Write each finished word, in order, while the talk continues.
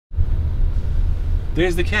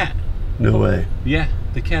There's the cat. No way. Yeah,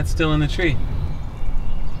 the cat's still in the tree.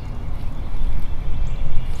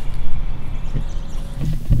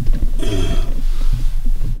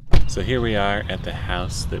 So here we are at the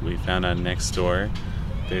house that we found on Nextdoor.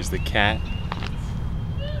 There's the cat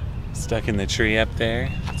stuck in the tree up there.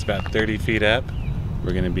 It's about 30 feet up.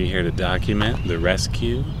 We're gonna be here to document the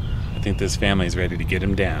rescue. I think this family's ready to get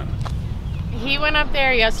him down. He went up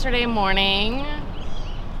there yesterday morning,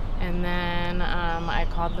 and then I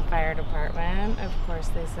called the fire department. Of course,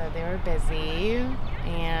 they said they were busy,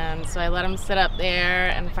 and so I let him sit up there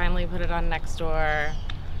and finally put it on Nextdoor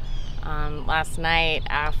last night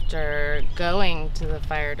after going to the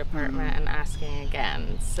fire department and asking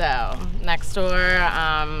again. So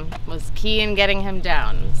Nextdoor was key in getting him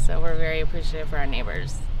down, so we're very appreciative for our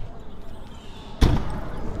neighbors.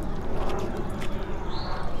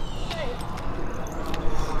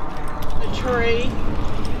 Tree.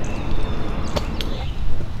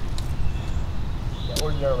 Yeah,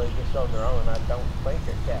 ordinarily, just on their own, I don't think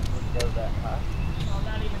a cat would go that high. Oh,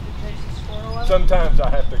 not even to chase a squirrel up? Sometimes I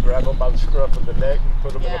have to grab them by the scruff of the neck and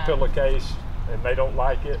put them in a pillowcase, and they don't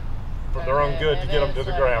like it for their own good to get them to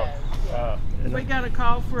the ground. We got a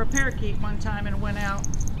call for a parakeet one time and went out.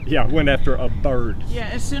 Yeah, went after a bird. Yeah,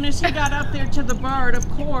 as soon as he got up there to the bird, of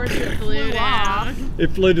course, it flew off. It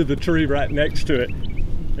flew to the tree right next to it,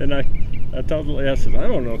 and I told Lee, I said, I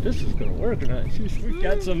don't know if this is going to work or not. We've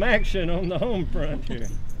got some action on the home front here.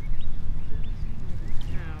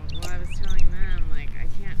 Well, I was telling them, like, I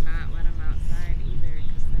can't not let him outside either,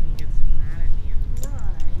 because then he gets mad at me and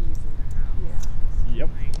he's in the house. Yep.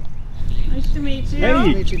 Nice to meet you. Hey. Nice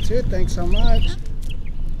to meet you too. Thanks so much.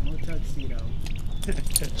 No tuxedo.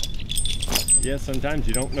 Yeah, sometimes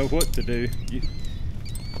you don't know what to do. You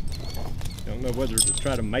don't know whether to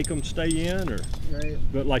try to make them stay in, or. Right.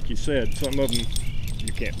 But like you said, some of them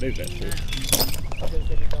you can't do that to.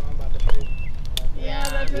 Yeah,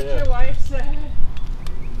 that's what your wife said.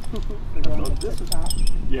 We're going to the top.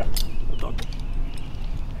 Yeah.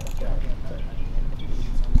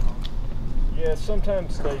 Yeah,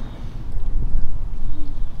 sometimes they.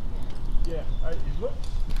 Yeah, it looks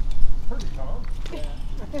pretty calm. Yeah.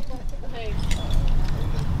 Hey.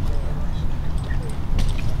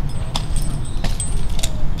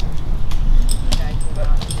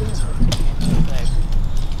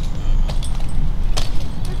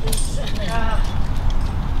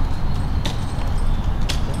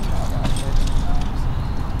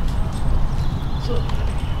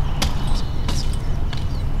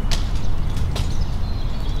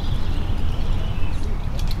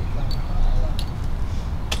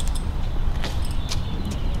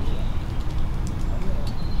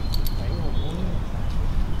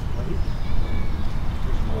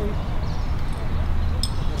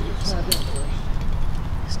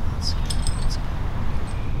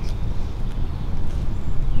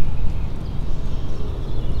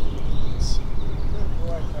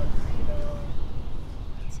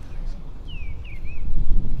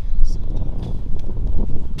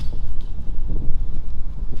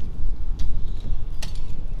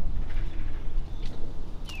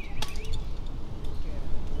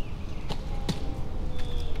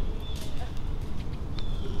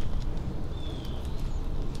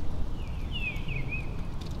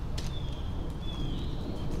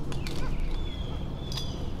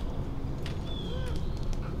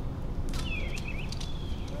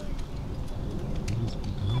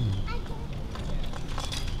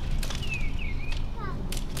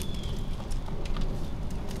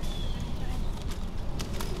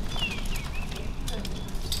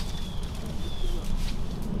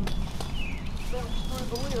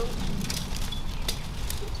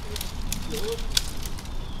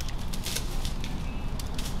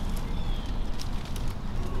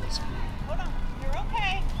 Hold on. You're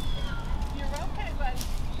okay. You're okay, buddy.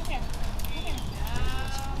 Come here. Come here.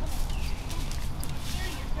 There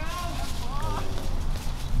you go.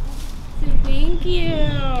 Say thank you.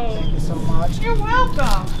 Thank you so much. You're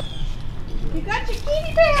welcome. You got your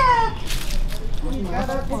kitty back.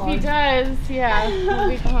 If he does, yeah, he'll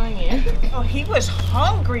be calling you. Oh, he was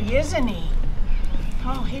hungry, isn't he?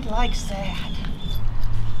 Oh, he likes that.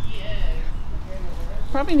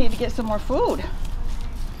 Probably need to get some more food.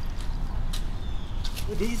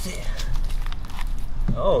 What is it?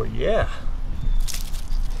 Oh, yeah.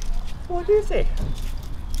 What is it?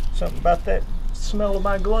 Something about that smell of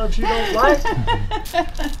my gloves you don't like?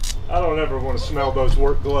 I don't ever want to smell those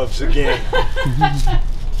work gloves again. All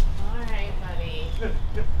right, buddy. Go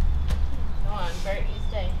on, Bert, you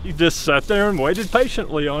stay. You just sat there and waited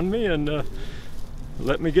patiently on me and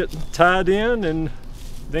let me get tied in, and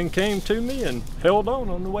then came to me and held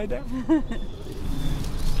on the way down.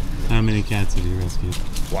 How many cats have you rescued?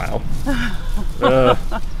 Wow.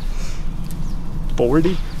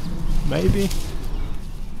 40, maybe.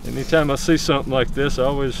 Anytime I see something like this, I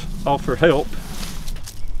always offer help.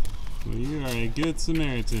 Well, you are a good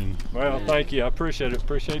Samaritan. Well, thank you. I appreciate it.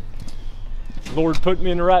 Appreciate the Lord putting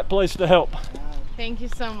me in the right place to help. Thank you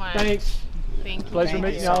so much. Thanks. Thank you. Pleasure Thank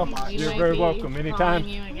meeting you y'all. so much. You're might very be welcome. Anytime. calling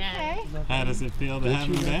you again. How does it feel to have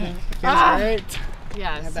him back? Feels great.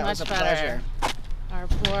 Yes, That much was a better. pleasure. Our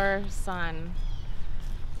poor son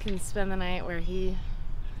can spend the night where he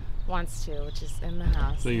wants to, which is in the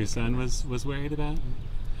house. So your son was worried about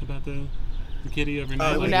the kitty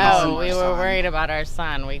overnight? Oh, like No, you we said? were worried about our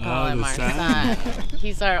son. We call Oh, him the our son? son.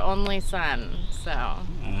 He's our only son, so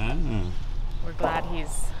Ah. we're glad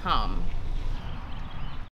he's home.